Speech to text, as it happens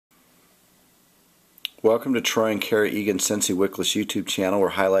Welcome to Troy and Carrie Egan Scentsy Wickless YouTube channel. We're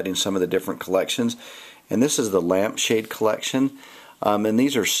highlighting some of the different collections. And this is the lampshade collection. And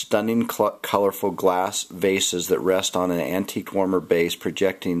these are stunning colorful glass vases that rest on an antique warmer base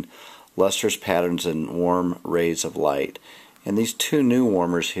projecting lustrous patterns and warm rays of light. And these two new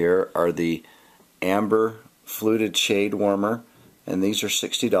warmers here are the amber fluted shade warmer, and these are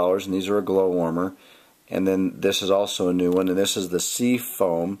 $60, and these are a glow warmer. And then this is also a new one, and this is the sea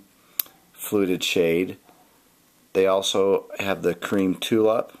foam fluted shade. They also have the cream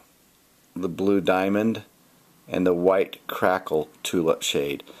tulip, the blue diamond, and the white crackle tulip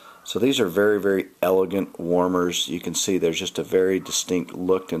shade. So these are very, very elegant warmers. You can see there's just a very distinct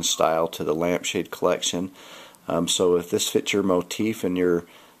look and style to the lampshade collection. So if this fits your motif and your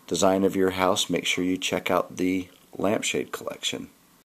design of your house, make sure you check out the lampshade collection.